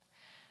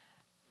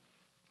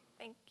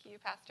Thank you,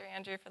 Pastor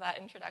Andrew, for that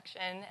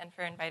introduction and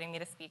for inviting me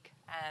to speak.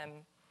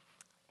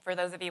 For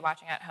those of you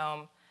watching at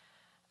home,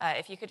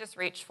 if you could just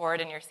reach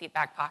forward in your seat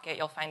back pocket,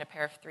 you'll find a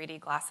pair of 3D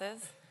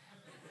glasses.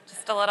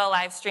 Just a little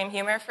live stream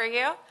humor for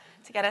you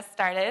to get us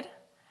started.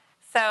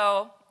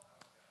 So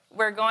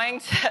we're going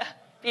to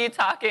be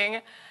talking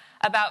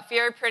about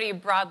fear pretty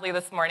broadly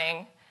this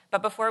morning.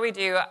 But before we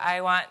do, I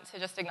want to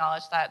just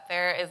acknowledge that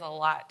there is a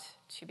lot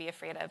to be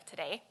afraid of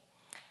today.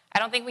 I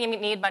don't think we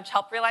need much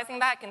help realizing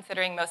that,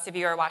 considering most of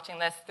you are watching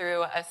this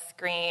through a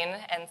screen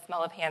and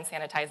smell of hand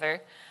sanitizer.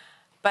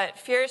 But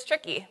fear is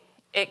tricky.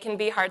 It can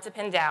be hard to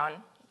pin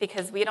down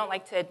because we don't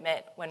like to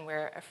admit when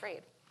we're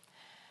afraid.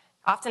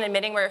 Often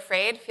admitting we're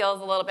afraid feels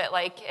a little bit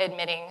like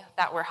admitting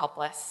that we're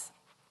helpless.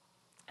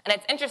 And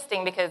it's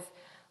interesting because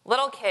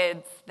little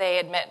kids, they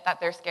admit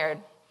that they're scared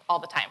all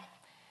the time.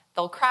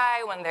 They'll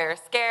cry when they're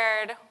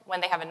scared.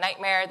 When they have a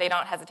nightmare, they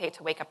don't hesitate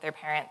to wake up their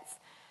parents.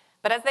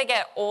 But as they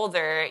get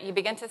older, you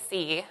begin to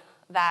see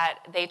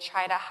that they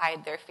try to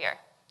hide their fear.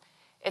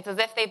 It's as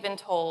if they've been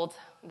told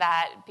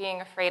that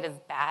being afraid is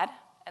bad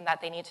and that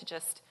they need to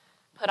just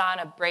put on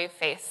a brave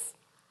face.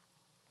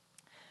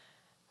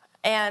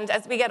 And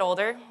as we get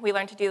older, we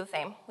learn to do the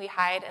same. We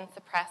hide and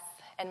suppress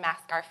and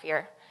mask our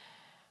fear.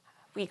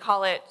 We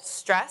call it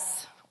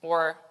stress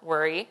or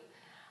worry.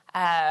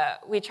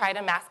 We try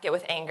to mask it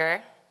with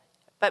anger.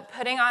 But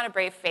putting on a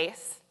brave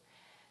face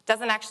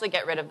doesn't actually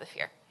get rid of the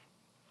fear.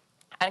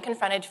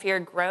 Unconfronted fear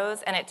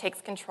grows, and it takes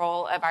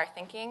control of our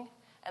thinking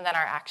and then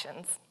our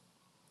actions.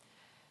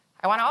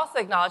 I want to also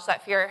acknowledge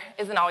that fear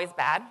isn't always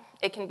bad.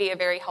 It can be a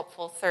very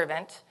helpful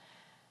servant.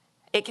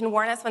 It can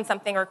warn us when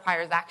something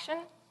requires action,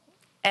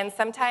 and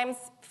sometimes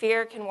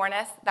fear can warn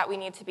us that we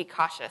need to be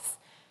cautious,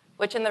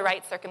 which in the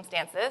right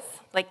circumstances,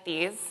 like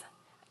these,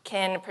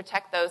 can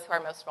protect those who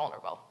are most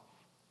vulnerable.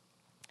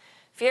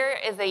 Fear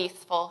is a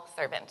useful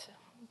servant,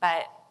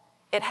 but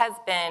it has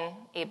been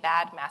a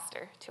bad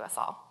master to us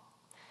all.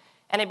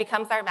 And it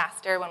becomes our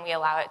master when we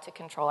allow it to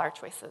control our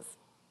choices.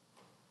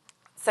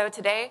 So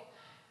today,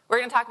 we're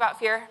going to talk about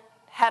fear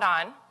head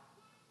on,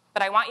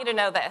 but I want you to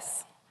know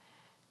this.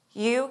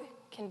 You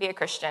can be a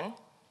Christian,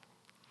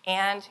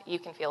 and you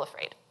can feel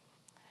afraid.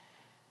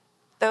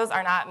 Those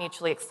are not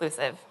mutually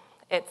exclusive.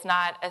 It's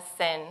not a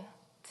sin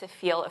to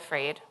feel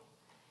afraid.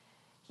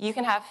 You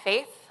can have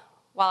faith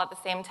while at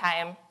the same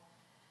time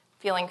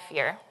feeling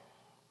fear.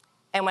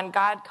 And when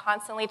God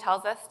constantly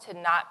tells us to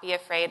not be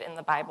afraid in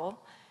the Bible,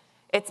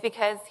 it's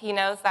because he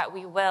knows that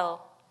we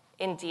will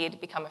indeed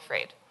become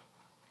afraid.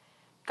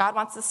 God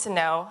wants us to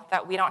know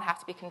that we don't have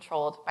to be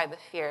controlled by the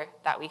fear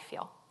that we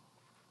feel.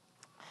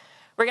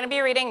 We're going to be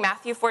reading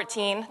Matthew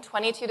 14,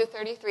 22 to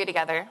 33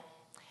 together.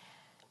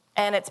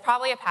 And it's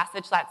probably a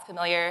passage that's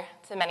familiar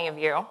to many of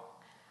you.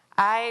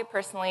 I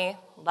personally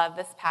love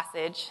this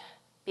passage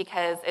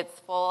because it's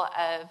full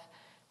of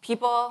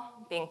people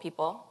being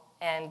people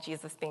and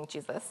Jesus being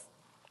Jesus.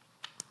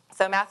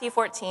 So Matthew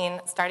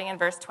 14, starting in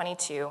verse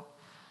 22.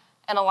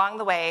 And along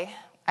the way,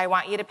 I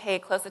want you to pay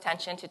close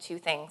attention to two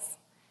things: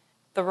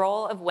 the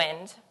role of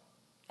wind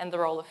and the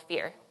role of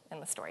fear in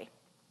the story.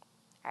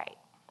 All right.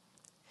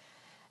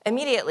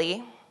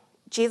 Immediately,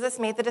 Jesus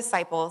made the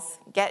disciples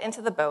get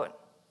into the boat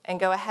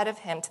and go ahead of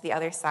him to the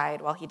other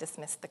side while he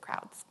dismissed the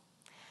crowds.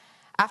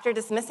 After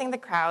dismissing the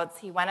crowds,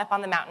 he went up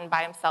on the mountain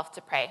by himself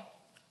to pray.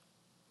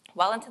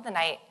 Well into the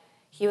night,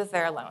 he was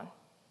there alone.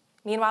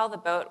 Meanwhile, the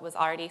boat was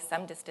already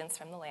some distance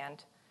from the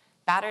land,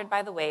 battered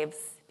by the waves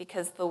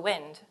because the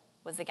wind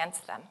was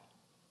against them.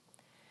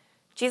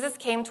 Jesus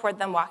came toward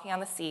them walking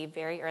on the sea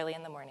very early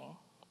in the morning.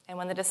 And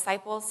when the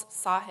disciples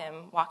saw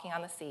him walking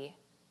on the sea,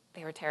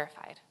 they were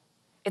terrified.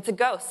 "It's a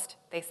ghost,"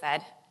 they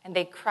said, and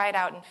they cried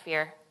out in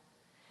fear.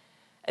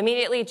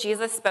 Immediately,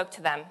 Jesus spoke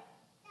to them.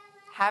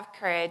 "Have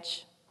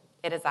courage,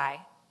 it is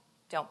I.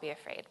 Don't be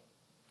afraid."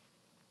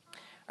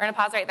 We're going to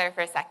pause right there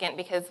for a second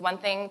because one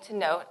thing to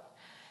note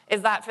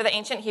is that for the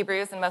ancient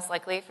Hebrews, and most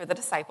likely for the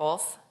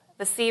disciples,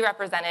 the sea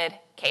represented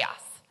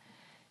chaos.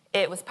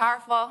 It was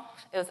powerful,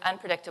 it was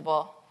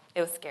unpredictable,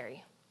 it was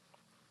scary.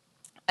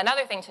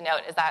 Another thing to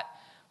note is that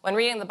when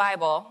reading the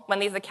Bible, when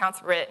these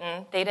accounts were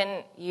written, they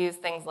didn't use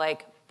things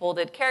like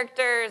bolded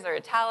characters or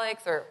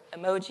italics or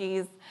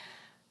emojis,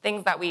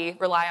 things that we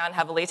rely on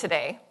heavily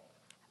today.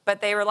 But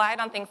they relied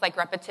on things like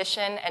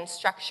repetition and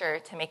structure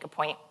to make a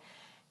point.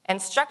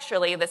 And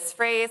structurally, this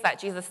phrase that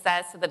Jesus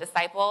says to the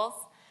disciples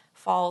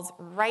falls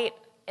right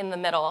in the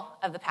middle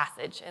of the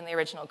passage in the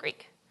original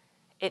Greek.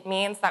 It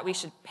means that we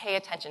should pay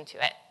attention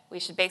to it. We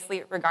should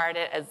basically regard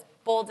it as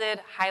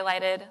bolded,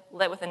 highlighted,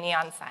 lit with a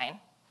neon sign.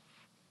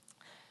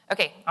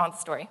 Okay, on with the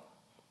story.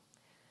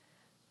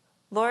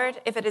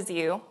 "Lord, if it is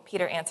you,"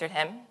 Peter answered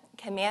him,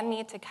 "command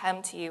me to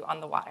come to you on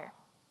the water."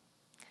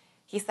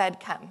 He said,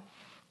 "Come."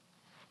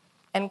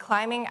 And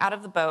climbing out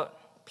of the boat,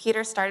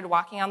 Peter started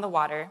walking on the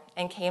water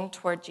and came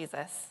toward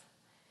Jesus.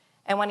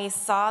 And when he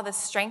saw the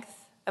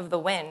strength of the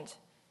wind,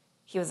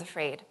 he was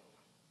afraid.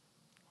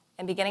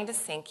 And beginning to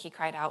sink, he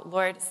cried out,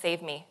 "Lord,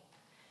 save me."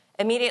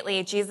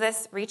 Immediately,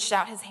 Jesus reached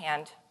out his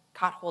hand,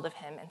 caught hold of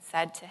him, and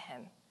said to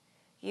him,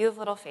 "You of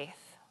little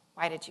faith,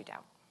 why did you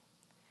doubt?"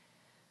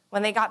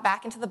 When they got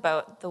back into the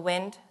boat, the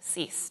wind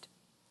ceased.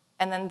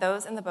 And then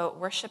those in the boat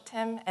worshiped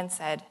him and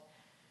said,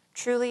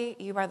 "Truly,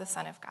 you are the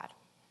Son of God."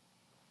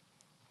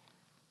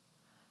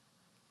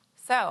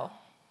 So,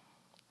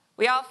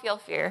 we all feel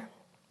fear.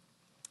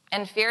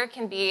 And fear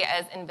can be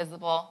as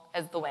invisible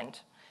as the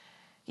wind.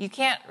 You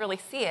can't really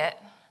see it,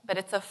 but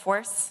it's a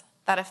force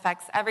that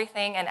affects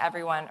everything and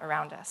everyone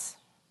around us.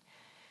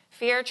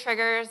 Fear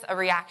triggers a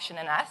reaction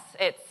in us.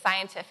 It's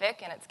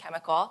scientific and it's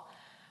chemical.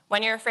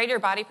 When you're afraid, your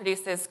body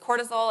produces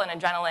cortisol and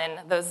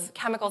adrenaline, those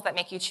chemicals that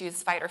make you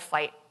choose fight or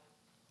flight.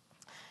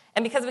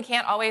 And because we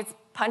can't always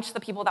punch the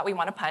people that we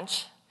want to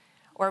punch,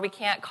 or we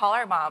can't call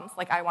our moms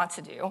like I want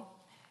to do,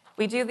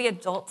 we do the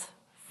adult,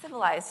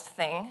 civilized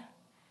thing,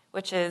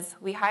 which is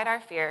we hide our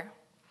fear,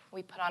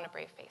 we put on a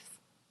brave face.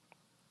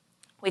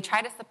 We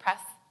try to suppress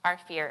our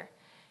fear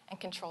and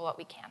control what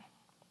we can.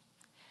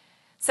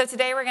 So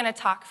today we're going to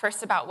talk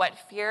first about what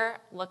fear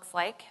looks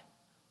like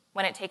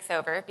when it takes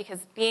over, because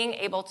being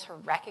able to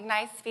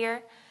recognize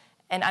fear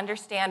and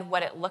understand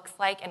what it looks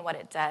like and what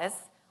it does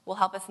will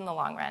help us in the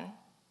long run.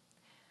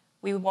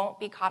 We won't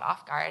be caught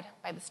off guard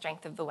by the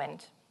strength of the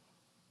wind.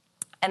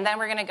 And then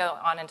we're going to go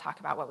on and talk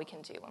about what we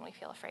can do when we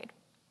feel afraid.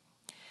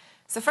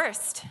 So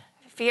first,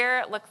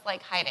 fear looks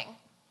like hiding.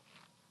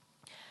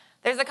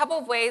 There's a couple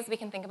of ways we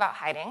can think about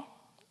hiding.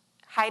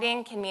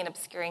 Hiding can mean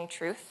obscuring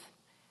truth.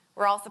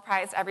 We're all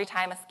surprised every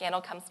time a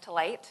scandal comes to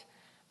light,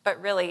 but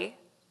really,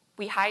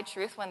 we hide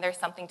truth when there's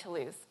something to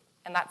lose,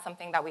 and that's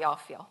something that we all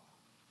feel.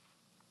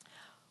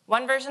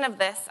 One version of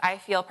this I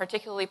feel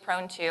particularly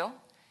prone to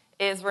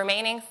is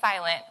remaining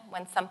silent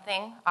when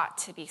something ought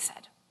to be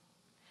said.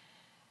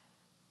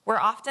 We're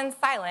often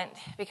silent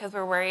because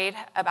we're worried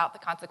about the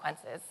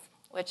consequences,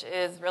 which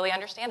is really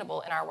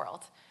understandable in our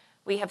world.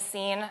 We have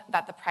seen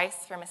that the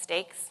price for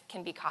mistakes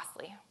can be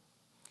costly.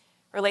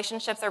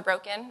 Relationships are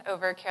broken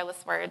over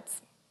careless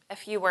words. A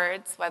few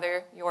words,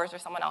 whether yours or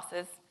someone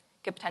else's,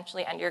 could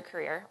potentially end your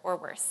career or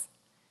worse.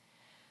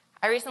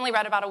 I recently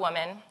read about a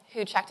woman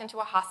who checked into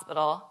a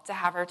hospital to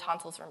have her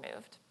tonsils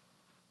removed.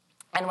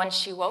 And when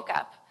she woke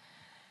up,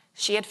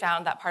 she had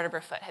found that part of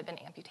her foot had been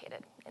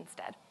amputated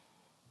instead.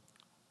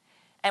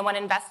 And when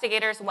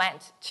investigators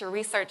went to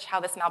research how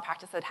this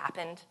malpractice had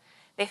happened,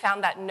 they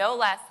found that no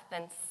less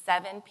than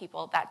 7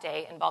 people that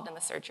day involved in the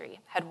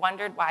surgery had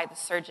wondered why the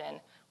surgeon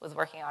was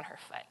working on her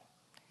foot.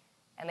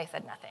 And they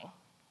said nothing.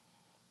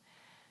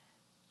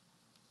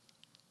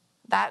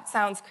 That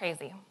sounds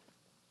crazy.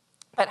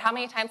 But how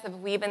many times have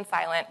we been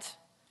silent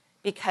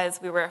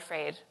because we were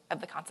afraid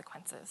of the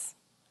consequences?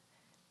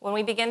 When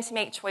we begin to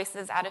make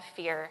choices out of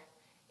fear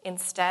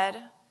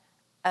instead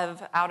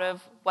of out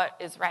of what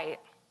is right,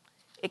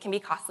 it can be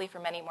costly for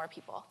many more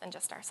people than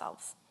just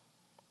ourselves.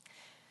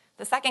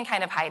 The second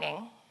kind of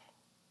hiding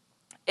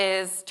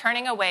is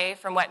turning away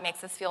from what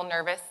makes us feel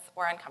nervous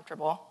or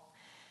uncomfortable,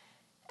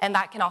 and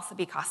that can also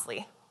be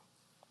costly.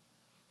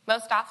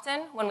 Most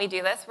often, when we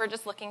do this, we're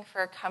just looking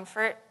for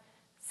comfort,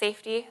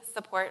 safety,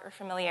 support, or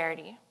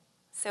familiarity,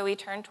 so we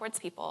turn towards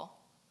people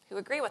who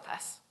agree with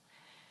us.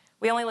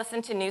 We only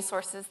listen to news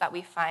sources that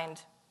we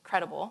find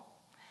credible,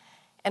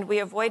 and we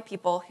avoid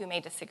people who may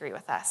disagree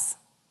with us.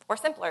 Or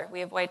simpler,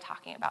 we avoid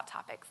talking about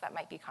topics that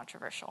might be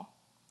controversial.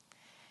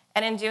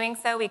 And in doing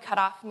so, we cut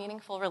off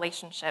meaningful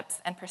relationships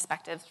and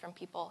perspectives from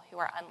people who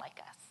are unlike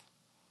us.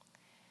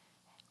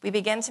 We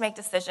begin to make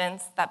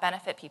decisions that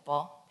benefit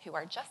people who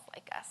are just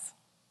like us.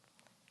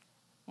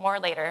 More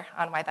later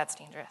on why that's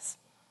dangerous.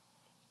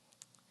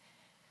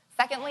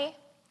 Secondly,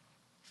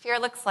 fear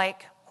looks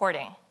like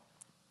hoarding.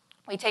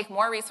 We take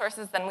more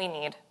resources than we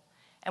need,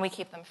 and we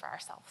keep them for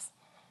ourselves.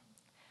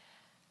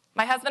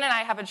 My husband and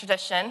I have a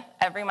tradition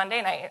every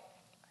Monday night,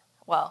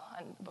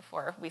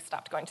 before we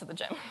stopped going to the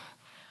gym,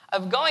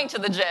 of going to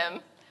the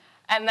gym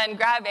and then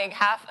grabbing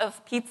half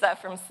of pizza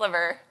from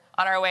Sliver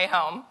on our way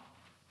home.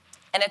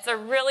 And it's a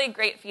really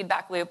great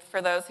feedback loop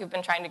for those who've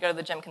been trying to go to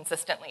the gym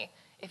consistently.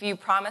 If you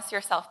promise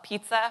yourself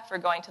pizza for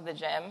going to the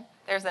gym,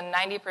 there's a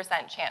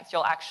 90% chance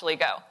you'll actually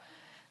go.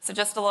 So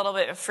just a little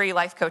bit of free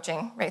life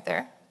coaching right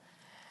there.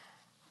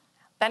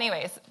 But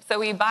anyways, so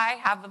we buy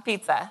half the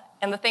pizza.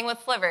 And the thing with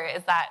Sliver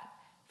is that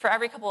for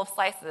every couple of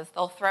slices,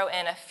 they'll throw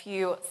in a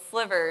few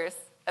slivers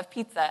of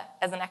pizza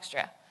as an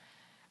extra.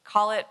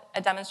 Call it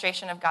a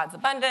demonstration of God's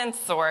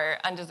abundance or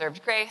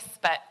undeserved grace,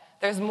 but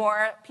there's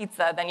more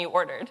pizza than you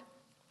ordered.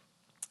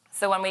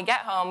 So when we get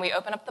home, we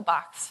open up the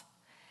box,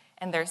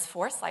 and there's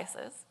 4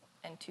 slices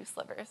and 2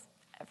 slivers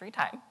every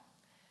time.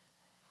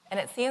 And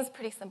it seems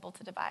pretty simple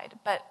to divide,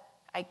 but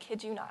I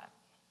kid you not.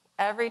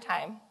 Every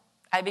time,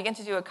 I begin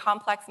to do a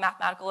complex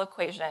mathematical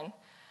equation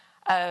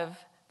of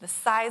the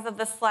size of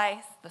the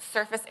slice, the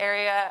surface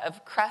area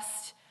of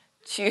crust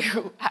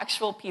to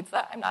actual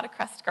pizza. I'm not a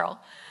crust girl.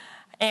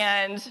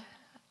 And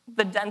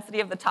the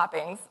density of the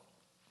toppings.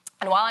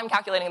 And while I'm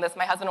calculating this,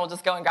 my husband will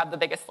just go and grab the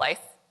biggest slice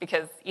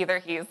because either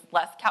he's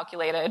less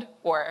calculated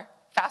or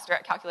faster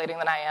at calculating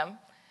than I am.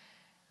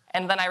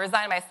 And then I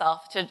resign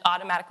myself to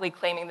automatically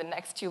claiming the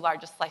next 2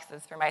 largest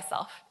slices for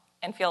myself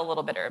and feel a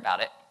little bitter about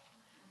it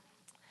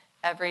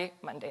every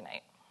Monday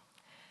night.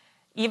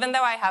 Even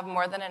though I have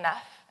more than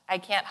enough, I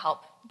can't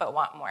help but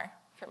want more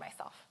for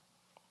myself.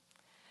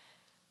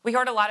 We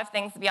hoard a lot of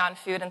things beyond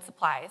food and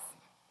supplies.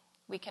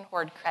 We can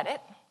hoard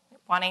credit,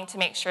 wanting to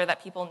make sure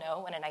that people know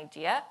when an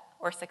idea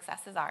or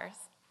success is ours.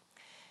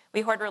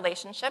 We hoard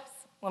relationships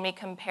when we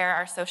compare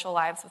our social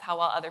lives with how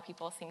well other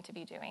people seem to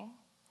be doing.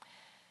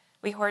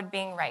 We hoard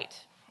being right.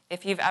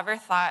 If you've ever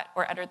thought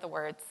or uttered the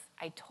words,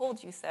 "I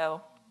told you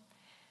so,"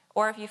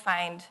 or if you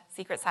find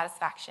secret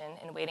satisfaction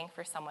in waiting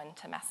for someone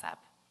to mess up,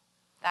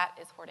 that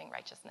is hoarding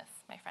righteousness,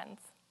 my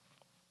friends.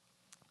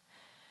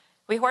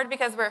 We hoard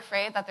because we're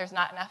afraid that there's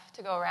not enough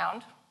to go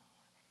around,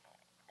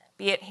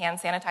 be it hand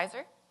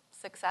sanitizer,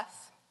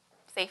 success,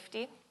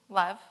 safety,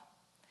 love.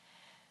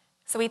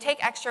 So we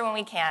take extra when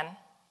we can,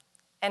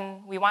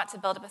 and we want to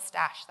build up a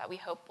stash that we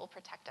hope will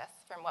protect us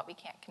from what we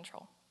can't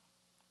control.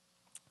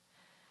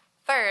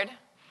 Third,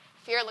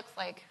 fear looks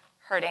like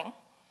hurting.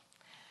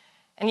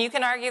 And you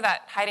can argue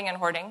that hiding and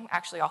hoarding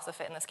actually also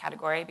fit in this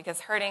category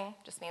because hurting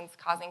just means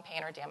causing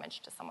pain or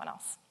damage to someone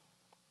else.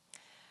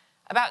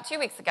 About 2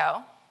 weeks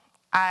ago,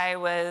 I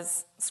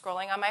was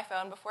scrolling on my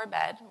phone before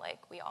bed,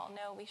 like we all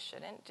know we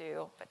shouldn't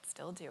do, but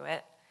still do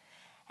it.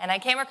 And I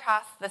came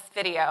across this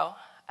video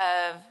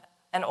of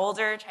an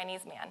older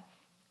Chinese man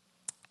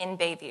in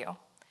Bayview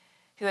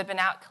who had been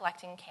out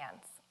collecting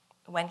cans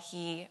when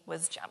he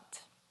was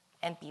jumped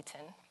and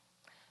beaten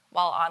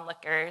while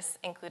onlookers,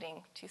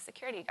 including 2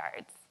 security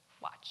guards,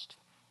 watched.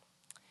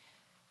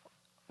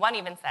 One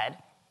even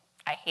said,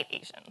 "I hate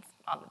Asians,"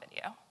 on the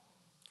video.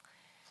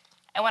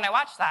 And when I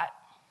watched that,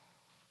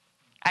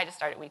 I just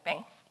started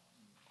weeping.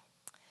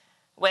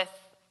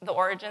 With the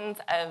origins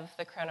of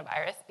the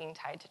coronavirus being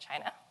tied to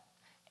China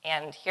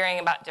and hearing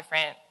about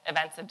different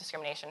events of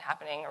discrimination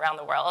happening around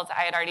the world,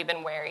 I had already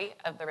been wary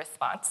of the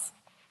response.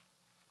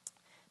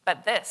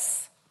 But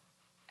this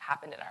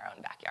happened in our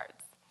own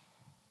backyards.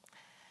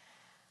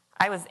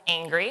 I was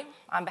angry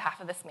on behalf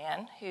of this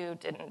man who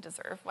didn't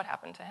deserve what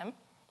happened to him.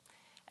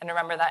 And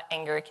remember that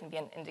anger can be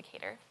an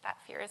indicator that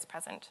fear is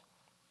present.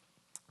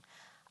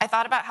 I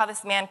thought about how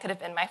this man could have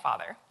been my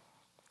father,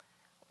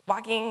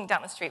 walking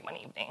down the street one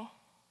evening.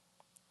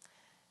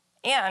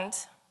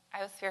 And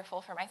I was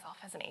fearful for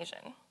myself as an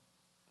Asian,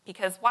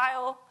 because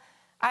while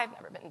I've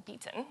never been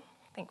beaten,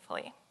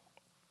 thankfully,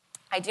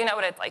 I do know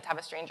what it's like to have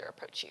a stranger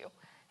approach you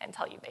and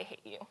tell you they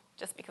hate you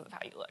just because of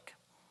how you look.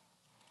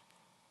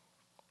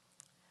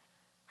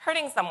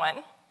 Hurting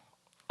someone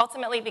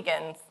ultimately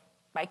begins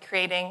by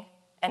creating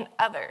an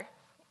other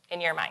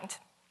in your mind.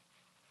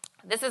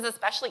 This is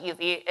especially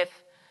easy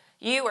if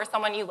you or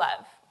someone you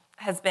love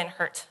has been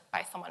hurt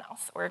by someone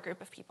else or a group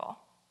of people.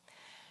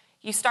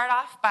 You start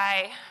off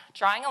by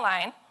drawing a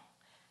line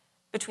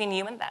between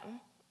you and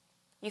them.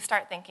 You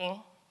start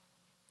thinking,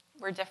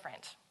 we're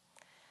different.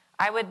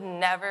 I would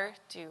never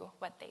do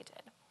what they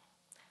did.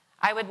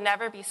 I would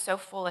never be so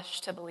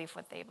foolish to believe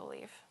what they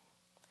believe.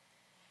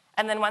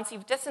 And then once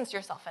you've distanced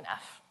yourself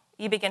enough,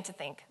 you begin to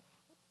think,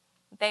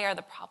 they are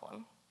the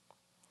problem.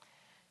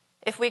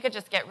 If we could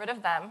just get rid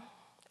of them,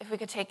 if we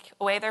could take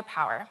away their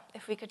power,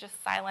 if we could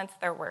just silence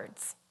their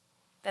words,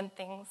 then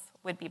things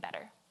would be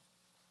better.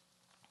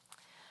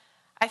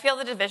 I feel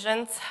the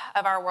divisions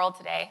of our world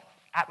today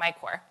at my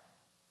core.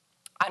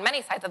 On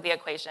many sides of the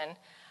equation,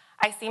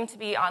 I seem to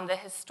be on the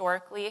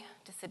historically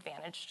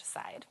disadvantaged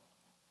side.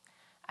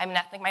 I'm an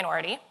ethnic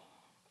minority,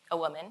 a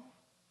woman,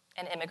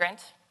 an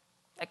immigrant,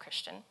 a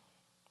Christian.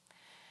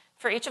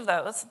 For each of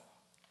those,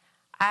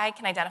 I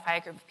can identify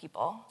a group of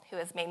people who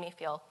has made me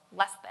feel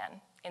less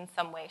than in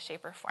some way,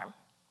 shape, or form.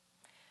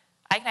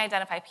 I can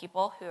identify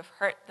people who have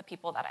hurt the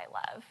people that I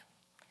love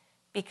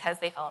because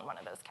they fell in one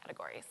of those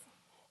categories.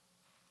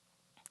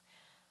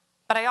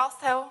 But I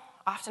also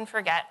often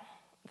forget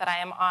that I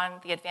am on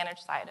the advantage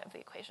side of the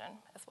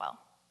equation as well.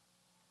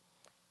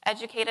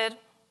 Educated,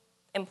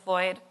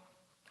 employed,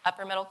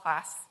 upper middle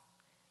class,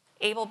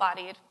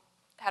 able-bodied,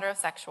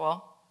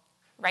 heterosexual,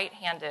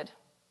 right-handed,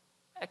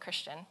 a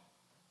Christian.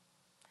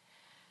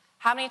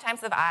 How many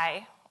times have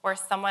I or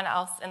someone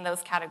else in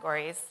those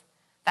categories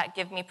that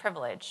give me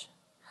privilege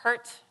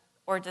hurt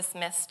or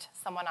dismissed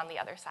someone on the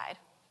other side?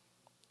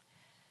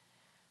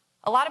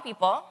 A lot of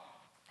people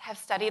have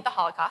studied the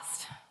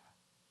Holocaust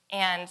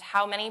and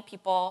how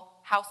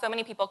so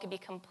many people could be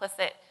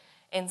complicit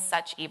in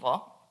such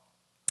evil.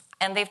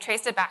 And they've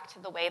traced it back to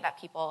the way that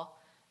people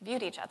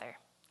viewed each other.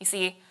 You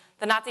see,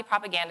 the Nazi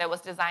propaganda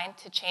was designed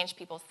to change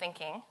people's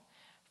thinking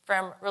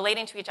from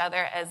relating to each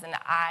other as an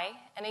I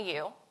and a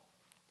you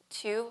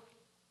to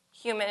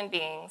human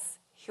beings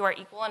who are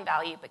equal in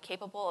value but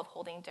capable of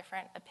holding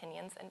different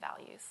opinions and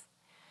values,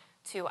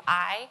 to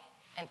I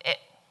and it,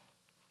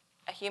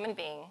 a human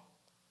being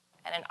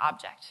and an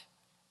object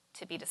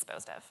to be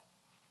disposed of.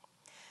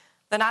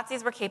 The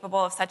Nazis were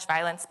capable of such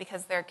violence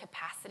because their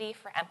capacity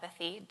for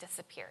empathy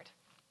disappeared.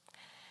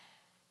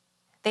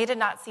 They did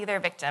not see their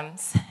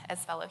victims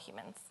as fellow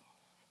humans.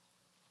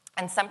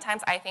 And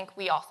sometimes I think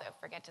we also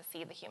forget to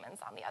see the humans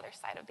on the other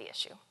side of the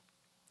issue.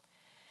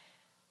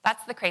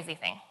 That's the crazy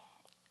thing.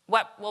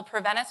 What will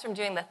prevent us from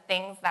doing the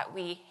things that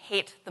we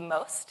hate the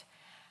most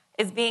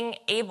is being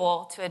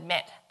able to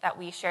admit that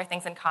we share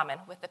things in common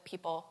with the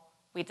people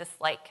we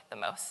dislike the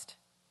most.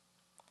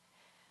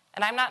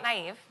 And I'm not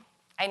naive.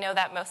 I know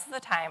that most of the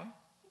time,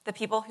 the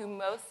people who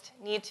most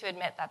need to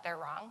admit that they're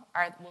wrong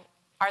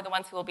are the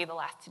ones who will be the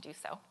last to do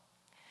so.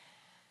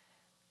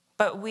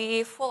 But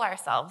we fool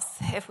ourselves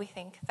if we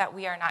think that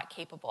we are not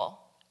capable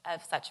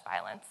of such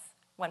violence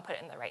when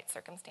put in the right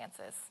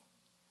circumstances.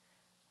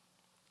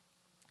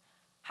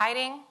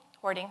 Hiding,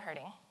 hoarding,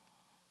 hurting.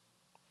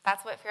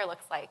 That's what fear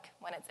looks like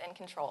when it's in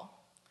control.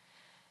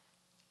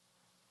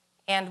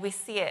 And we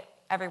see it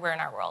everywhere in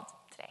our world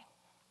today.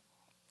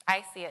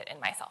 I see it in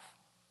myself.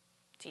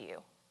 Do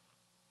you?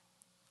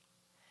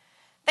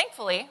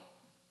 Thankfully,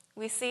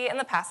 we see in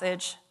the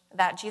passage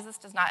that Jesus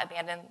does not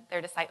abandon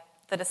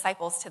the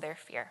disciples to their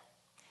fear.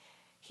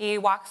 He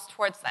walks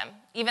towards them,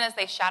 even as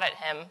they shout at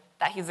him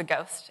that he's a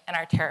ghost and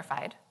are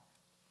terrified.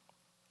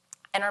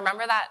 And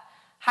remember that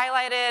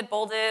highlighted,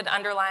 bolded,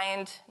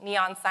 underlined,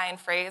 neon sign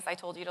phrase I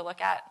told you to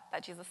look at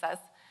that Jesus says?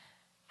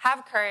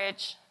 Have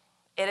courage,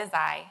 it is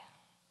I,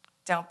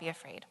 don't be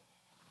afraid.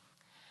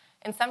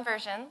 In some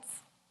versions,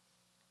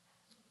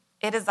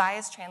 it is I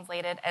is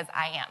translated as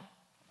I am,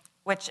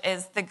 which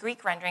is the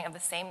Greek rendering of the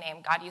same name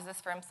God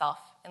uses for himself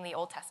in the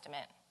Old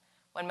Testament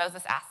when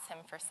Moses asks him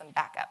for some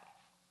backup.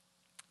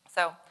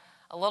 So,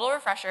 a little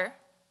refresher,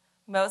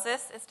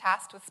 Moses is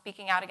tasked with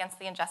speaking out against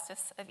the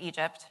injustice of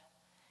Egypt,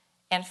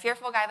 and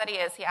fearful guy that he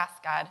is, he asks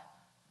God,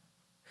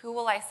 who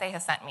will I say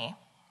has sent me?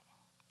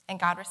 And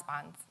God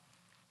responds,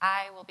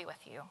 I will be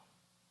with you.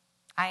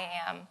 I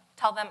am.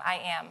 Tell them I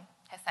am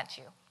has sent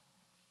you.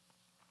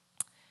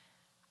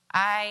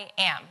 I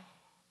am.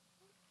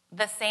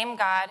 The same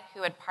God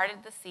who had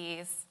parted the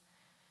seas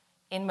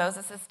in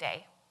Moses'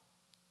 day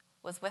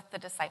was with the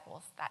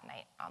disciples that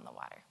night on the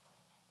water.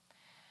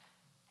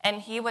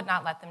 And he would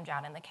not let them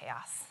drown in the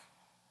chaos,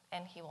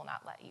 and he will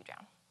not let you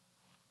drown.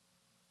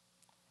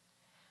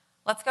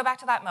 Let's go back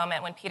to that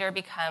moment when Peter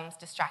becomes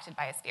distracted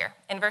by his fear.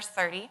 In verse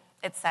 30,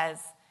 it says,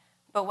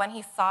 but when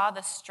he saw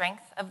the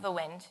strength of the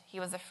wind, he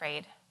was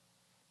afraid.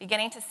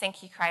 Beginning to sink,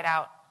 he cried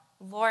out,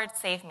 Lord,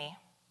 save me.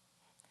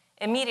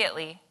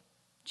 Immediately,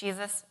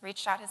 Jesus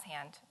reached out his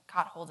hand,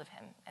 caught hold of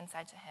him, and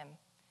said to him,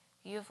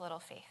 you have little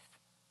faith.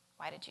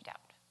 Why did you doubt?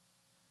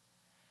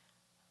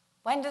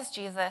 When does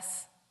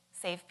Jesus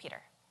save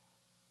Peter?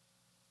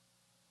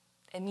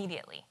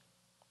 Immediately.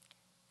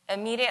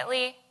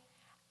 Immediately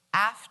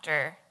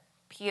after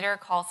Peter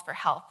calls for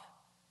help,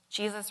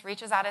 Jesus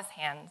reaches out his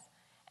hands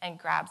and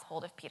grabs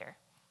hold of Peter.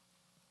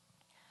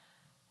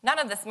 None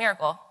of this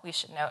miracle, we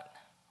should note,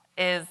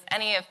 is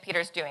any of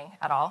Peter's doing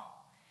at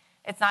all.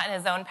 It's not in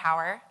his own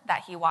power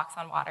that he walks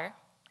on water.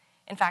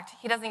 In fact,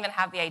 he doesn't even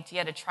have the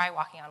idea to try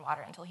walking on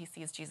water until he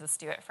sees Jesus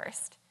do it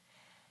first.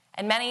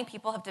 And many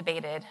people have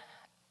debated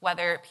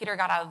whether Peter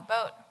got out of the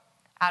boat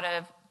out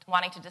of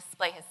wanting to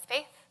display his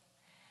faith,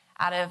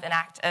 out of an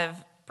act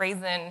of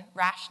brazen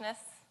rashness,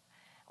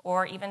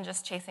 or even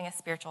just chasing a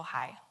spiritual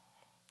high.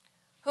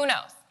 Who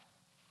knows?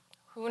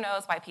 Who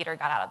knows why Peter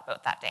got out of the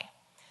boat that day?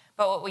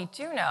 But what we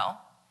do know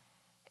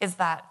is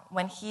that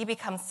when he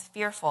becomes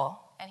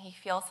fearful and he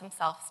feels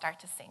himself start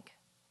to sink,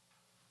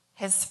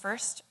 his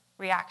first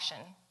reaction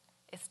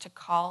is to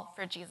call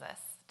for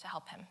Jesus to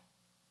help him.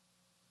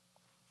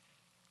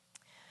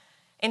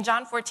 In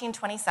John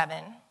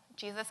 14:27,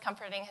 Jesus,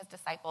 comforting his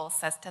disciples,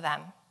 says to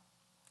them,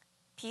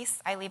 peace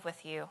I leave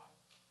with you,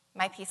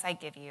 my peace I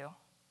give you.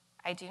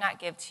 I do not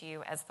give to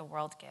you as the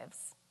world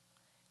gives.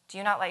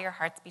 Do not let your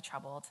hearts be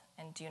troubled,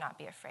 and do not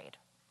be afraid.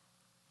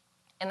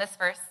 In this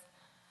verse,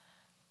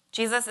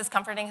 Jesus is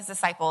comforting his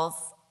disciples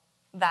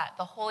that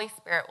the Holy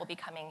Spirit will be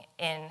coming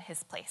in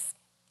his place.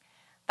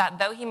 That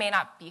though he may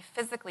not be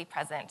physically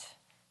present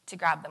to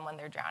grab them when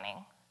they're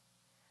drowning,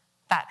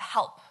 that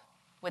help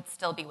would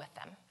still be with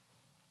them.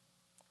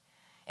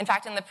 In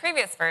fact, in the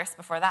previous verse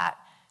before that,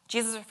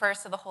 Jesus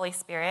refers to the Holy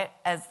Spirit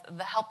as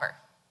the helper.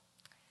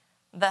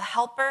 The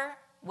helper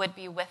would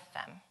be with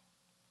them,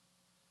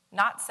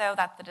 not so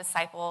that the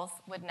disciples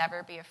would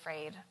never be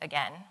afraid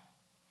again,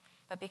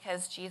 but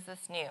because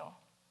Jesus knew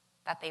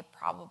that they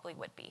probably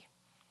would be.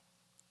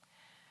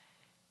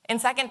 In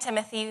 2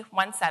 Timothy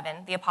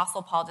 1:7, the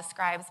Apostle Paul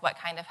describes what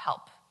kind of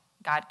help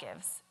God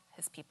gives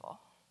his people.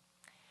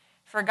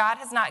 For God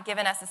has not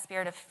given us a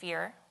spirit of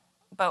fear,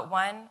 but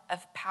one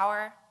of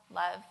power,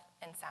 love,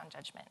 and sound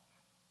judgment.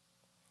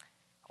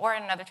 Or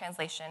in another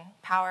translation,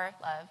 power,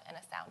 love, and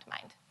a sound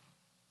mind.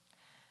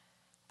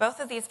 Both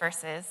of these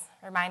verses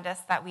remind us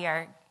that we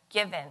are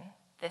given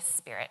this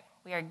spirit.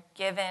 We are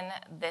given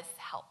this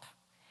help.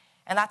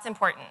 And that's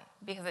important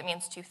because it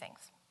means two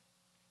things.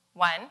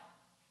 One,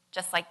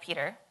 just like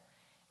Peter,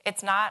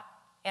 it's not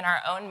in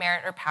our own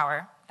merit or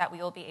power that we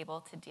will be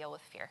able to deal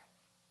with fear.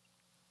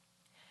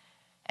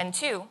 And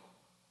two,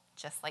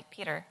 just like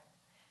Peter,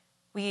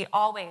 we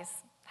always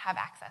have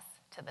access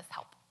to this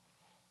help,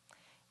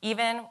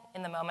 even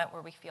in the moment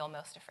where we feel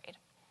most afraid,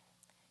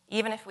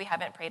 even if we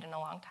haven't prayed in a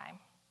long time,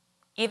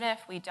 even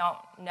if we don't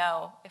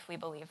know if we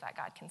believe that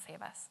God can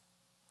save us.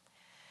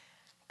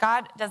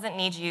 God doesn't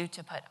need you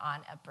to put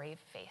on a brave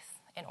face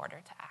in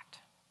order to act.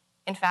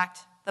 In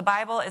fact, the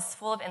Bible is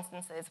full of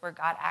instances where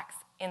God acts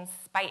in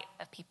spite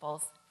of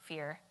people's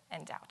fear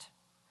and doubt.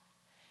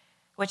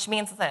 Which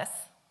means this: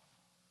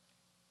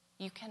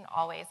 you can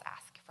always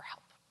ask for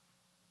help.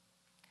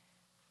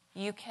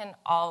 You can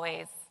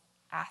always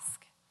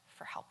ask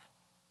for help.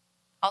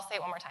 I'll say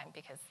it one more time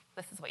because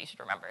this is what you should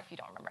remember if you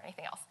don't remember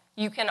anything else.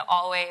 You can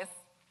always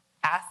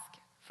ask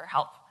for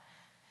help.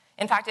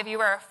 In fact, if you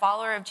are a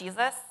follower of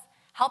Jesus,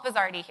 help is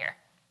already here.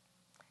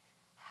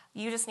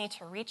 You just need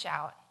to reach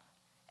out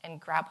and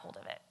grab hold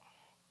of it.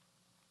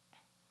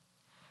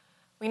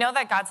 We know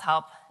that God's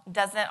help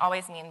doesn't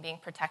always mean being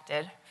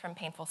protected from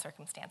painful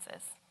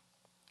circumstances.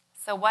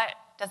 So what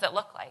does it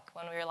look like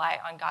when we rely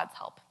on God's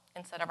help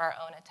instead of our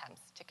own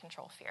attempts to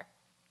control fear?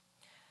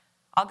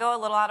 I'll go a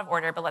little out of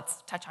order, but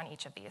let's touch on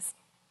each of these.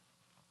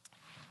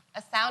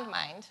 A sound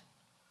mind.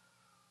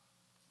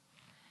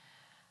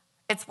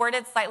 It's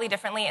worded slightly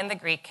differently in the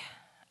Greek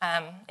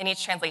in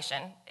each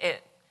translation.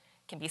 It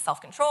can be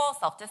self-control,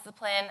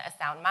 self-discipline, a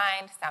sound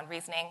mind, sound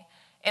reasoning.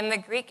 In the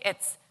Greek,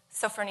 it's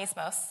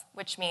sophronismos,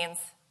 which means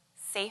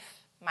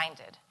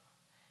safe-minded.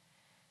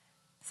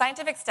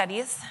 Scientific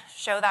studies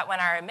show that when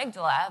our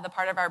amygdala, the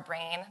part of our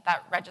brain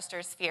that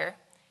registers fear,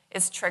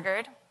 is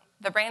triggered,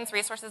 the brain's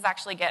resources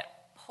actually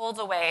get pulled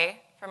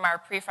away from our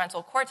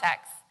prefrontal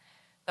cortex,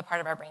 the part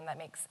of our brain that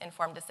makes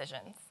informed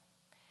decisions.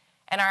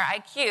 And our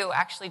IQ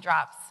actually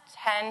drops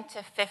 10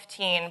 to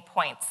 15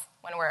 points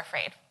when we're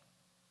afraid.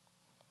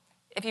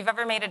 If you've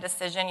ever made a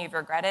decision you've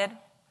regretted,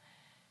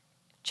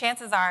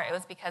 chances are it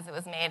was because it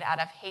was made out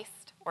of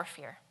haste or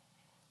fear.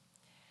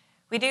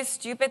 We do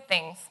stupid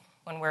things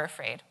when we're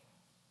afraid.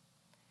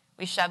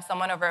 We shove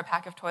someone over a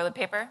pack of toilet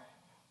paper.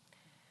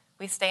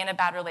 We stay in a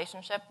bad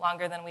relationship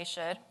longer than we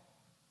should.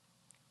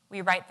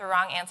 We write the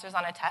wrong answers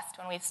on a test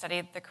when we've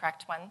studied the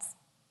correct ones.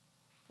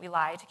 We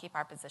lie to keep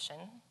our position.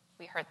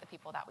 We hurt the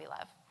people that we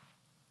love.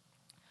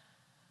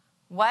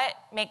 What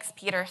makes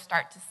Peter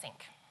start to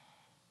sink?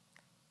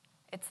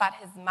 It's that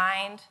his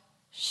mind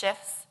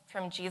shifts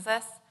from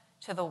Jesus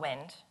to the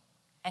wind,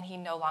 and he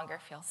no longer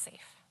feels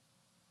safe.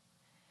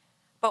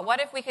 But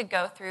what if we could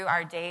go through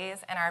our days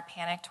and our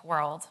panicked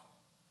world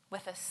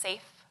with a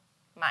safe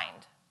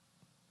mind?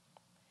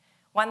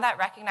 One that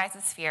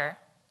recognizes fear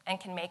and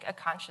can make a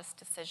conscious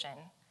decision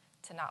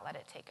to not let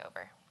it take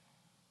over.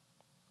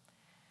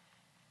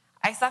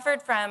 I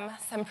suffered from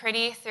some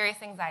pretty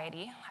serious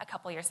anxiety a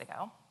couple years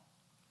ago.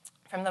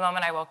 From the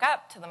moment I woke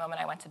up to the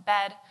moment I went to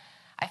bed,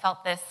 I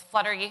felt this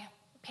fluttery,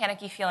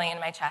 panicky feeling in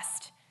my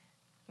chest.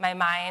 My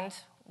mind,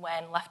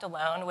 when left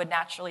alone, would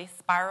naturally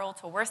spiral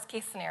to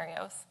worst-case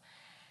scenarios,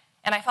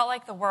 and I felt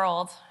like the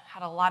world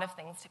had a lot of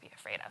things to be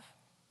afraid of.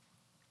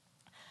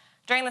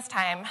 During this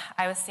time,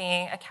 I was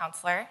seeing a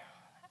counselor,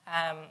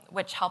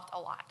 which helped a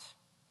lot.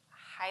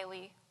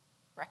 Highly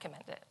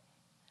recommend it.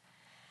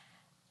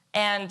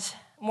 And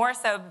more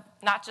so,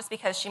 not just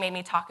because she made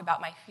me talk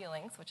about my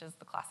feelings, which is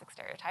the classic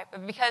stereotype,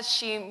 but because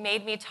she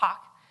made me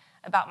talk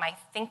about my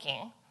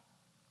thinking.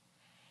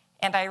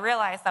 And I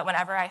realized that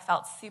whenever I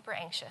felt super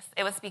anxious,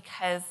 it was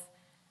because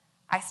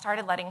I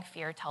started letting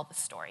fear tell the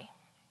story.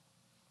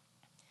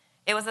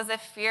 It was as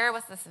if fear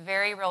was this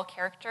very real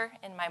character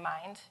in my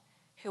mind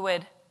who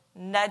would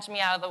nudge me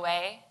out of the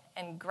way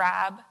and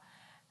grab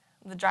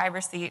the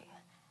driver's seat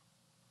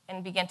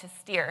and begin to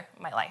steer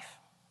my life.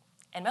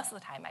 And most of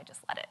the time, I just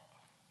let it.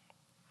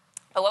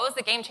 But what was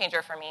the game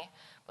changer for me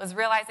was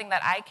realizing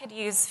that I could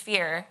use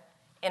fear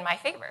in my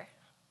favor.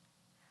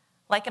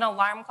 Like an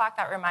alarm clock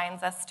that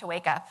reminds us to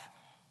wake up,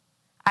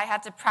 I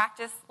had to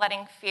practice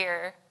letting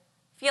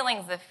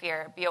feelings of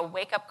fear, be a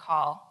wake-up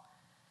call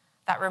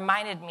that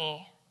reminded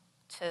me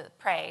to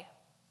pray,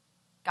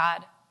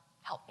 God,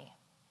 help me.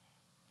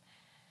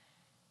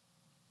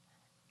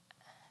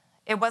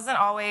 It wasn't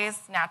always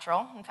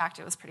natural. In fact,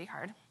 it was pretty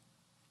hard.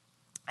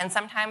 And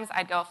sometimes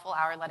I'd go a full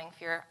hour letting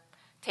fear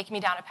take me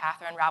down a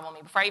path or unravel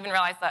me before I even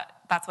realized that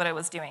that's what it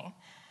was doing.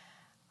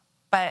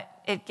 But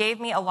it gave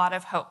me a lot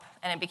of hope,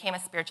 and it became a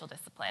spiritual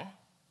discipline,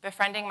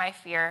 befriending my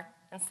fear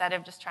instead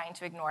of just trying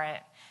to ignore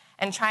it,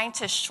 and trying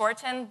to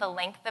shorten the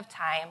length of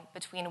time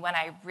between when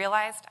I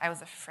realized I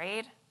was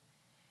afraid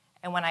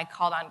and when I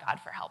called on God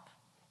for help.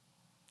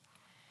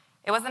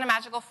 It wasn't a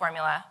magical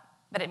formula,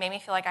 but it made me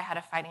feel like I had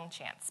a fighting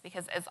chance,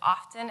 because as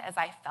often as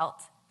I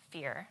felt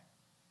fear,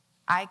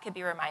 I could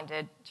be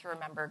reminded to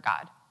remember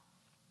God.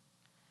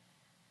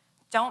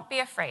 Don't be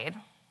afraid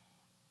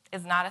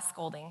is not a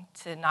scolding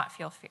to not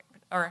feel fear,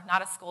 or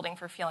not a scolding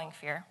for feeling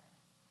fear.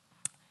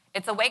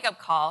 It's a wake-up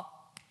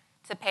call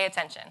to pay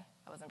attention.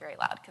 That wasn't very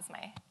loud because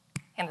my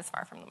hand is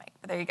far from the mic,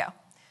 but there you go.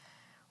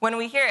 When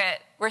we hear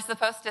it, we're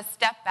supposed to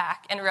step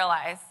back and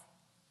realize,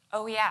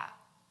 oh yeah,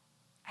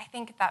 I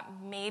think that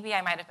maybe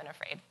I might have been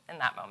afraid in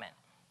that moment.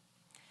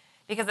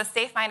 Because a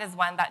safe mind is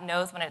one that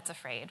knows when it's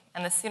afraid.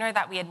 And the sooner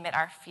that we admit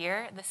our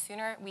fear, the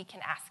sooner we can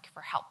ask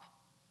for help.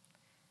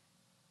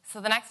 So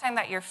the next time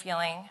that you're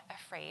feeling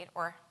afraid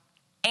or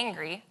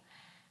angry,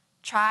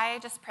 try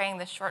just praying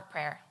this short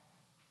prayer,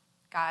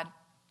 God,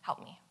 help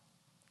me.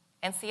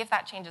 And see if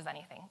that changes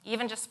anything,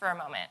 even just for a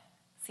moment.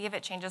 See if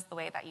it changes the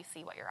way that you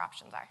see what your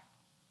options are.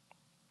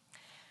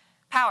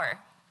 Power.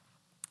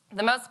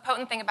 The most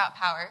potent thing about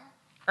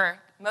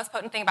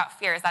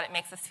fear is that it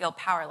makes us feel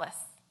powerless.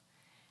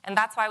 And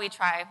that's why we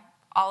try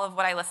all of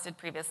what I listed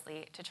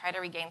previously to try to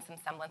regain some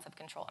semblance of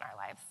control in our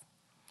lives.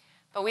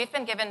 But we've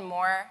been given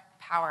more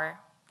power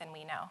than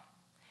we know.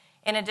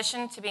 In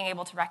addition to being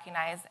able to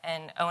recognize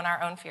and own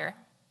our own fear,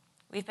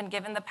 we've been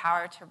given the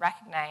power to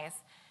recognize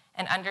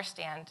and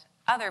understand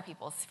other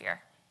people's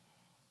fear.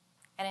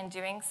 And in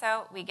doing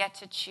so, we get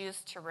to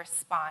choose to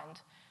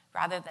respond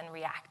rather than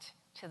react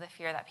to the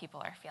fear that people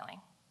are feeling.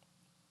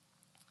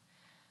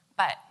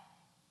 But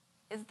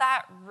is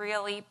that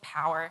really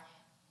power?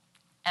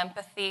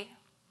 Empathy?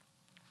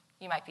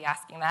 You might be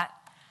asking that.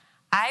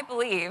 I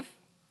believe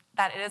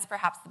that it is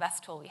perhaps the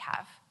best tool we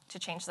have to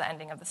change the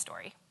ending of the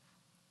story.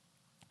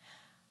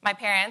 My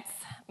parents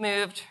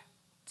moved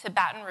to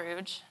Baton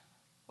Rouge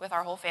with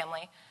our whole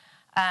family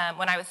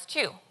when I was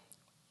 2,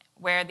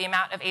 where the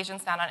amount of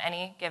Asians found on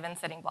any given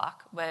sitting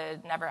block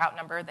would never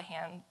outnumber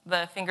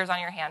the fingers on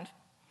your hand,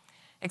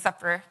 except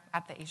for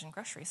at the Asian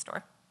grocery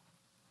store.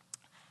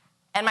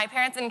 And my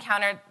parents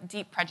encountered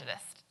deep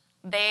prejudice.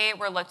 They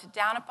were looked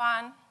down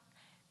upon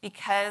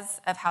because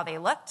of how they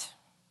looked.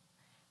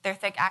 Their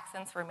thick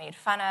accents were made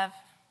fun of,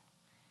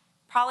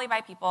 probably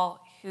by people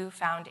who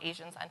found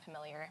Asians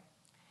unfamiliar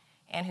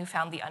and who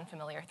found the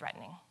unfamiliar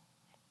threatening.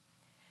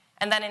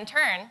 And then in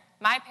turn,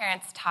 my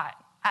parents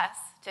taught us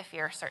to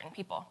fear certain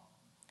people.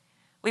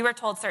 We were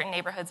told certain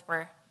neighborhoods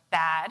were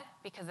bad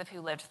because of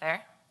who lived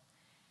there,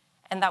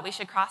 and that we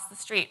should cross the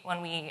street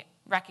when we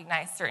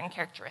recognized certain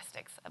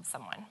characteristics of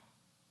someone.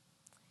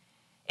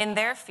 In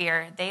their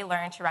fear, they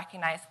learned to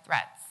recognize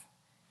threats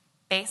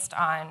based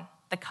on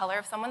the color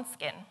of someone's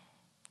skin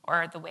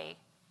or the way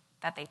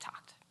that they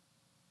talked.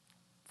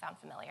 Sound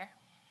familiar?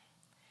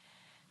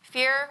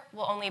 Fear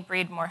will only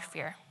breed more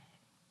fear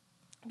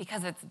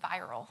because it's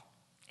viral.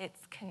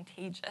 It's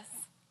contagious.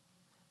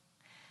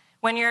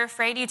 When you're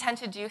afraid, you tend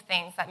to do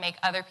things that make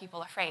other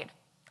people afraid.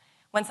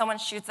 When someone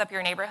shoots up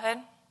your neighborhood,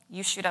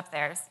 you shoot up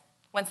theirs.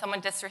 When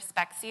someone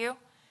disrespects you,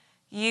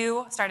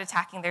 you start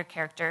attacking their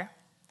character.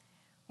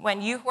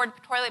 When you hoard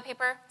toilet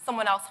paper,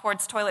 someone else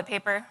hoards toilet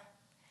paper.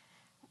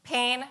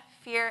 Pain,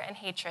 fear, and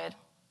hatred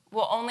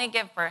will only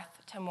give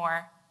birth to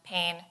more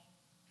pain,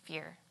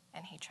 fear,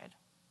 and hatred.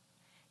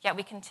 Yet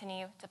we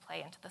continue to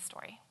play into the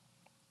story.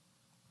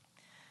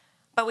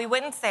 But we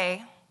wouldn't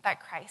say that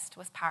Christ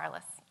was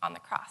powerless on the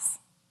cross.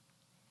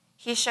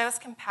 He shows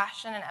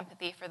compassion and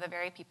empathy for the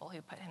very people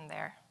who put him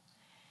there.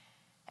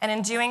 And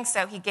in doing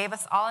so, he gave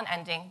us all an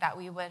ending that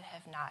we would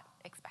have not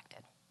expected.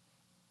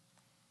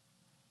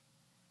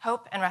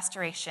 Hope and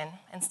restoration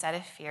instead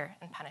of fear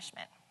and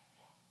punishment.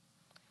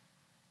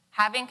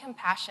 Having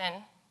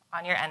compassion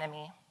on your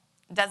enemy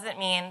doesn't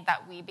mean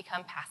that we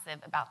become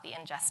passive about the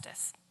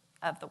injustice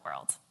of the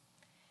world.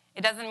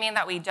 It doesn't mean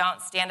that we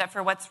don't stand up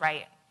for what's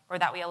right or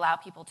that we allow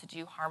people to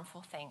do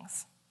harmful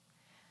things,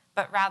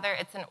 but rather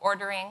it's an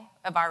ordering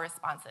of our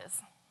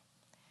responses.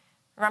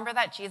 Remember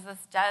that Jesus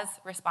does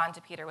respond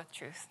to Peter with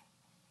truth.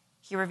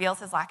 He reveals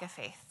his lack of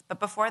faith, but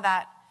before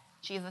that,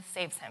 Jesus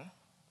saves him.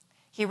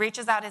 He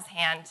reaches out his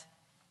hand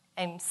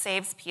and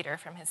saves Peter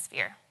from his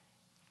fear.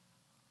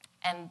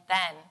 And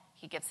then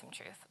he gives him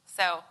truth.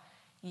 So,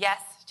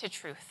 yes to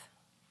truth.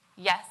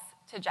 Yes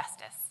to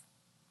justice.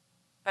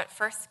 But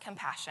first,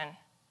 compassion.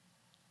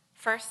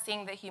 First,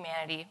 seeing the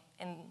humanity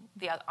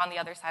on the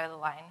other side of the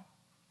line.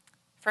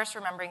 First,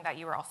 remembering that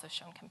you were also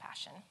shown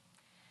compassion.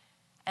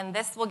 And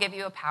this will give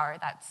you a power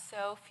that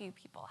so few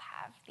people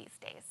have these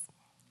days.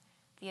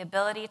 The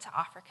ability to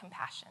offer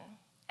compassion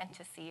and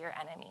to see your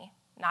enemy,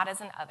 not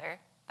as an other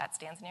that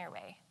stands in your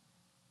way,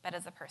 but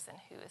as a person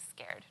who is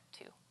scared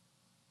too.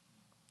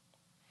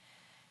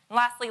 And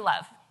lastly,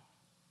 love.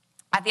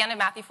 At the end of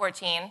Matthew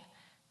 14,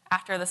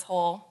 after this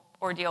whole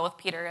ordeal with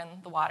Peter in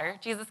the water,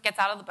 Jesus gets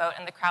out of the boat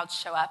and the crowds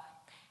show up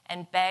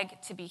and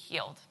beg to be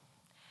healed.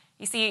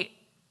 You see,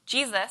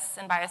 Jesus,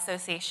 and by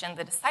association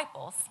the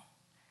disciples,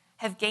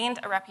 have gained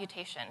a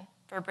reputation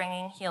for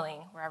bringing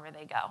healing wherever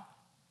they go.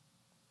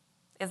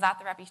 Is that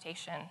the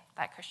reputation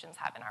that Christians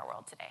have in our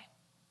world today?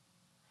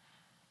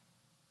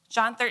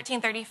 John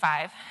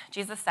 13:35,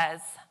 Jesus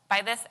says,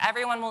 "By this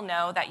everyone will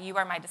know that you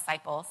are my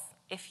disciples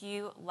if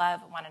you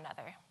love one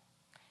another."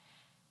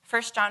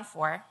 1 John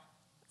 4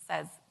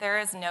 says, "There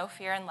is no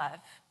fear in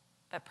love,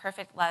 but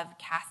perfect love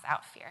casts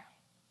out fear."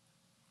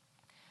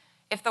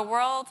 If the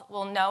world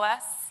will know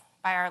us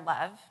by our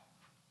love,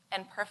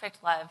 and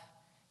perfect love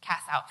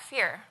casts out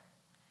fear,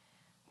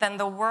 then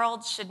the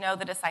world should know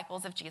the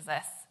disciples of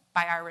Jesus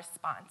by our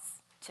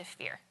response to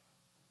fear.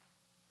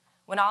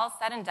 When all is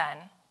said and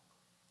done,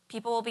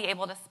 people will be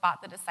able to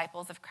spot the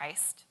disciples of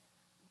Christ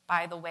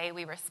by the way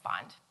we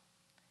respond,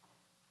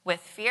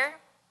 with fear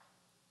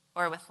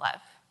or with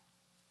love.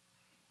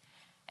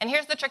 And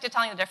here's the trick to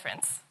telling the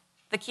difference.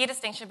 The key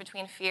distinction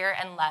between fear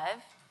and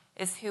love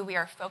is who we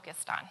are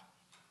focused on.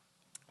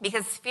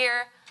 Because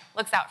fear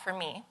looks out for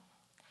me,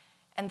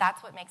 and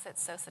that's what makes it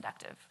so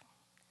seductive.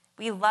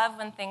 We love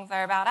when things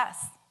are about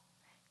us.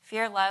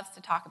 Fear loves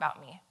to talk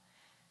about me.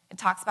 It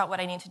talks about what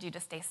I need to do to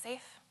stay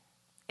safe.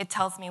 It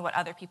tells me what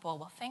other people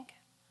will think.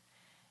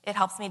 It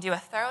helps me do a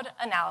thorough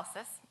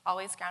analysis,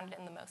 always grounded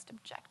in the most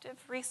objective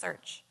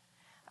research,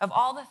 of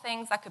all the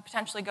things that could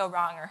potentially go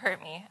wrong or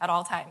hurt me at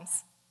all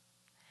times.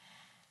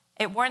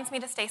 It warns me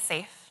to stay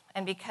safe,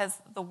 and because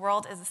the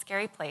world is a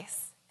scary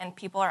place and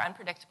people are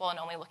unpredictable and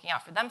only looking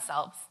out for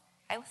themselves,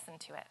 I listen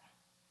to it.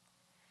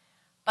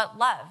 But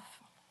love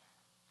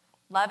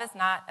is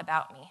not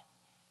about me.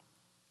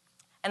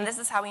 And this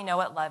is how we know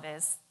what love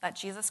is, that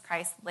Jesus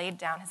Christ laid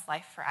down his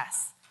life for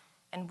us,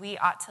 and we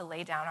ought to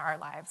lay down our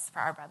lives for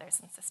our brothers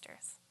and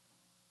sisters.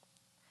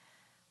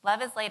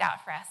 Love is laid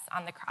out for us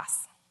on the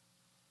cross.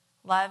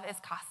 Love is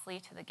costly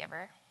to the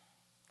giver.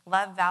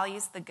 Love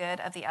values the good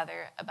of the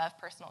other above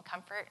personal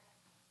comfort,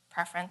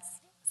 preference,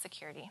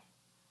 security,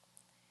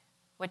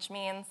 which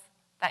means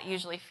that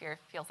usually fear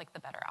feels like the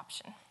better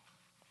option.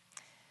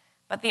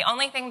 But the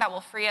only thing that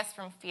will free us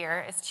from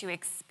fear is to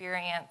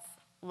experience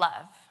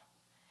love.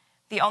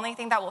 The only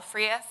thing that will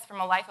free us from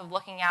a life of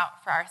looking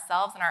out for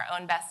ourselves and our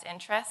own best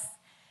interests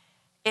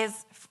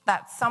is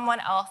that someone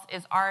else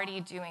is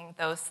already doing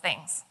those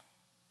things.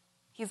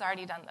 He's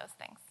already done those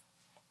things.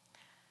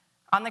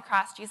 On the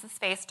cross, Jesus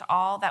faced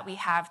all that we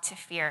have to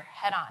fear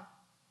head on: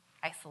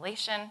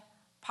 isolation,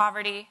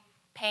 poverty,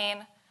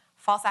 pain,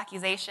 false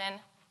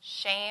accusation,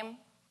 shame,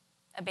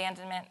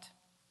 abandonment,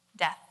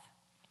 death.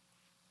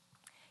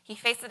 He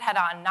faced it head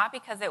on, not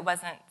because it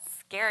wasn't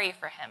scary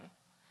for him,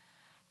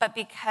 but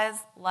because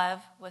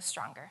love was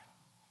stronger.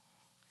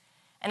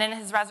 And in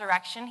his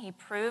resurrection, he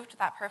proved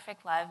that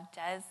perfect love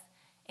does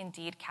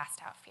indeed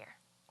cast out fear.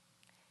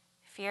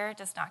 Fear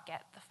does not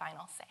get the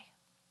final say.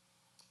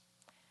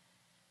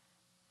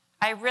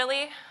 I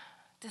really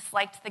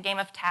disliked the game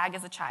of tag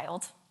as a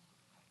child.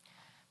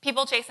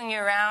 People chasing you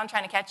around,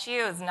 trying to catch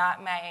you, is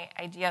not my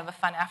idea of a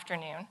fun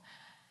afternoon.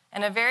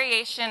 And a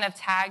variation of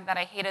tag that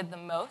I hated the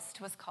most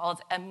was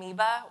called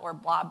amoeba or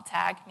blob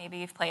tag. Maybe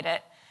you've played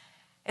it.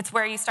 It's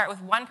where you start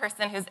with one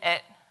person who's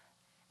it,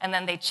 and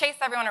then they chase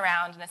everyone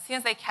around, and as soon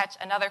as they catch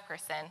another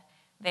person,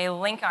 they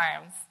link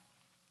arms.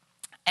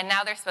 And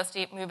now they're supposed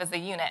to move as a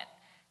unit,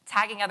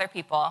 tagging other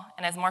people,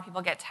 and as more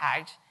people get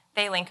tagged,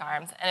 they link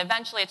arms, and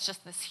eventually it's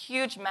just this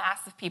huge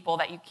mass of people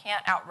that you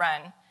can't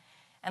outrun,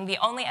 and the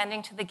only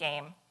ending to the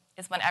game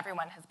is when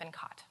everyone has been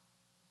caught.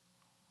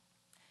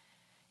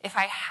 If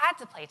I had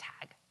to play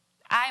tag,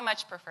 I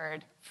much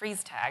preferred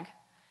freeze tag,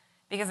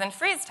 because in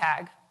freeze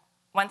tag,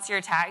 once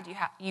you're tagged,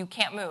 you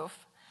can't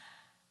move.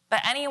 But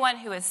anyone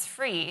who is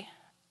free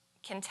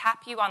can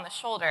tap you on the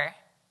shoulder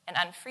and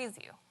unfreeze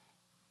you.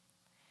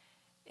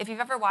 If you've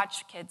ever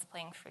watched kids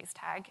playing freeze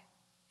tag,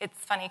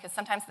 it's funny because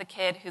sometimes the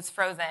kid who's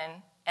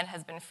frozen and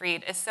has been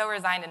freed is so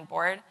resigned and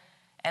bored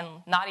and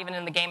not even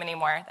in the game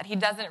anymore that he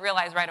doesn't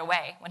realize right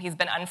away when he's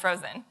been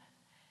unfrozen.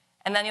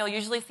 And then you'll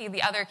usually see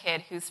the other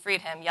kid who's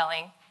freed him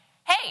yelling,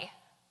 "Hey,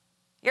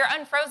 you're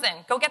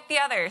unfrozen, go get the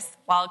others,"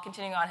 while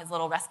continuing on his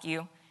little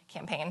rescue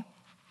campaign.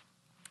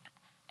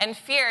 And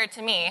fear,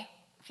 to me,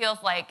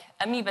 feels like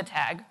amoeba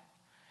tag,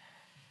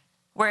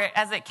 where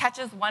as it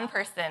catches one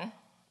person,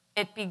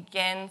 it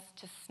begins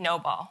to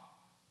snowball.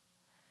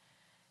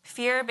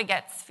 Fear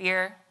begets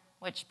fear,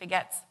 which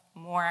begets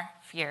more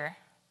fear.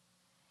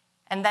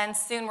 And then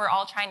soon we're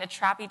all trying to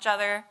trap each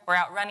other or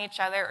outrun each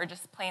other or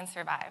just plain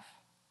survive.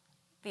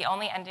 The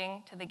only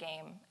ending to the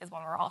game is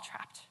when we're all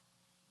trapped.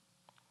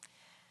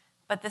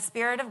 But the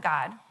Spirit of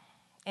God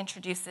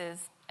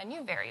introduces a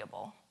new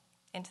variable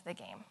into the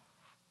game: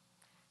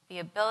 the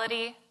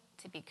ability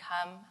to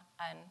become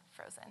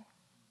unfrozen.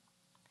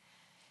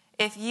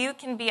 If you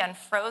can be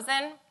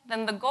unfrozen,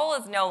 then the goal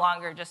is no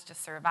longer just to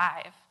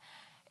survive.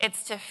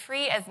 It's to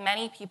free as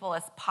many people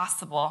as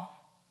possible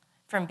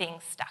from being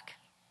stuck.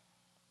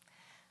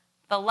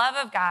 The love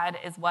of God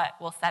is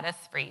what will set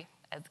us free,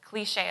 as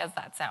cliche as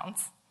that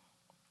sounds.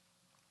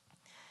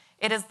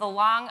 It is the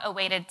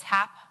long-awaited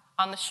tap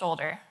on the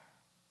shoulder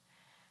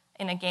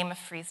in a game of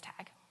freeze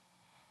tag.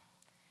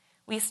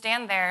 We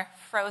stand there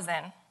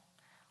frozen,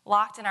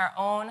 locked in our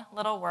own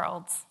little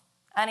worlds,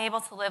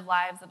 unable to live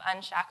lives of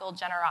unshackled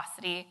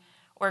generosity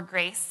or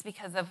grace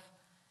because of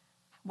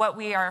what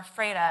we are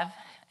afraid of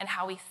and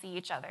how we see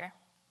each other.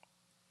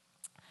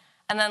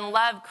 And then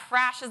love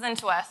crashes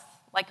into us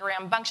like a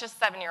rambunctious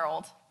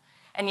 7-year-old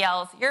and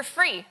yells, "You're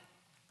free.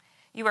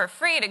 You are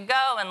free to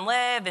go and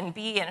live and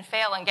be and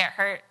fail and get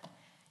hurt.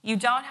 You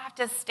don't have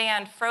to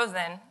stand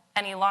frozen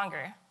any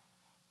longer.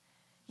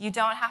 You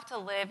don't have to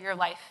live your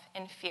life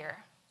in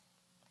fear.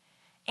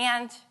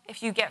 And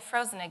if you get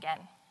frozen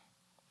again,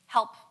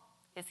 help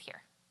is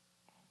here."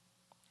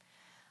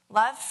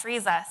 Love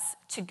frees us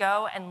to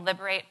go and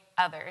liberate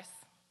others,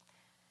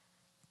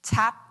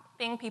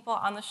 tapping people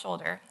on the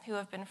shoulder who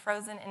have been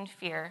frozen in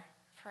fear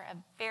for a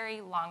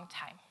very long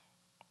time.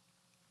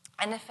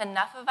 And if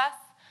enough of us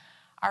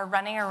are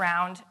running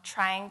around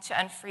trying to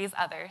unfreeze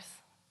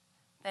others,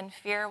 then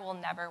fear will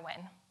never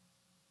win.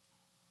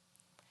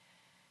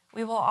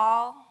 We will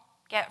all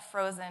get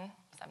frozen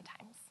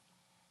sometimes.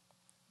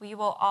 We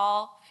will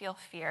all feel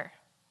fear,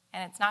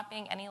 and it's not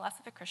being any less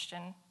of a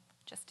Christian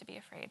just to be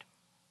afraid.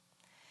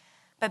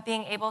 But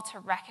being able to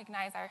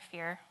recognize our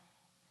fear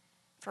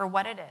for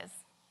what it is,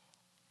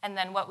 and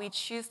then what we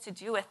choose to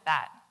do with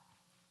that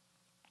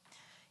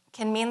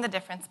can mean the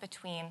difference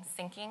between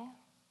sinking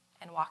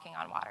and walking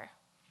on water.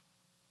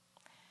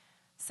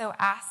 So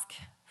ask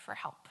for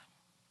help.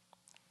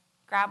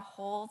 Grab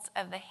hold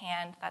of the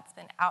hand that's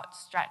been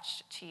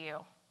outstretched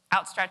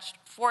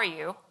for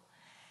you,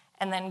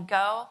 and then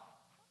go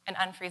and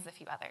unfreeze a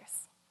few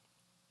others.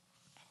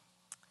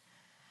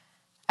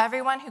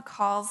 Everyone who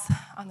calls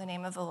on the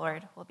name of the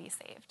Lord will be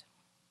saved.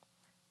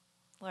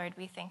 Lord,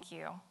 we thank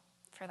you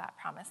for that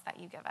promise that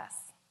you give us.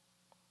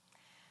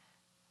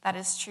 That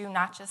is true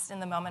not just in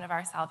the moment of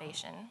our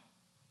salvation,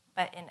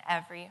 but in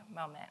every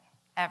moment,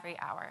 every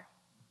hour.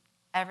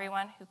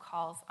 Everyone who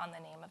calls on the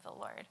name of the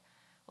Lord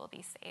will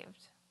be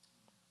saved.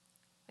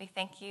 We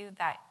thank you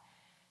that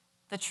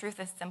the truth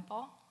is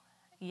simple,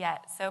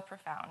 yet so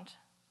profound,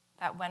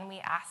 that when we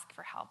ask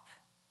for help,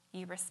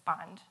 you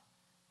respond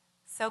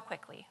so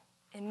quickly,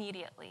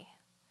 immediately,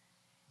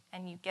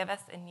 and you give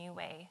us a new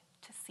way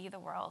to see the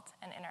world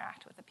and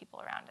interact with the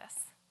people around us.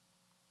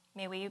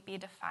 May we be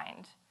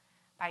defined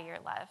by your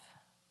love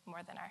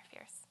more than our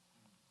fears.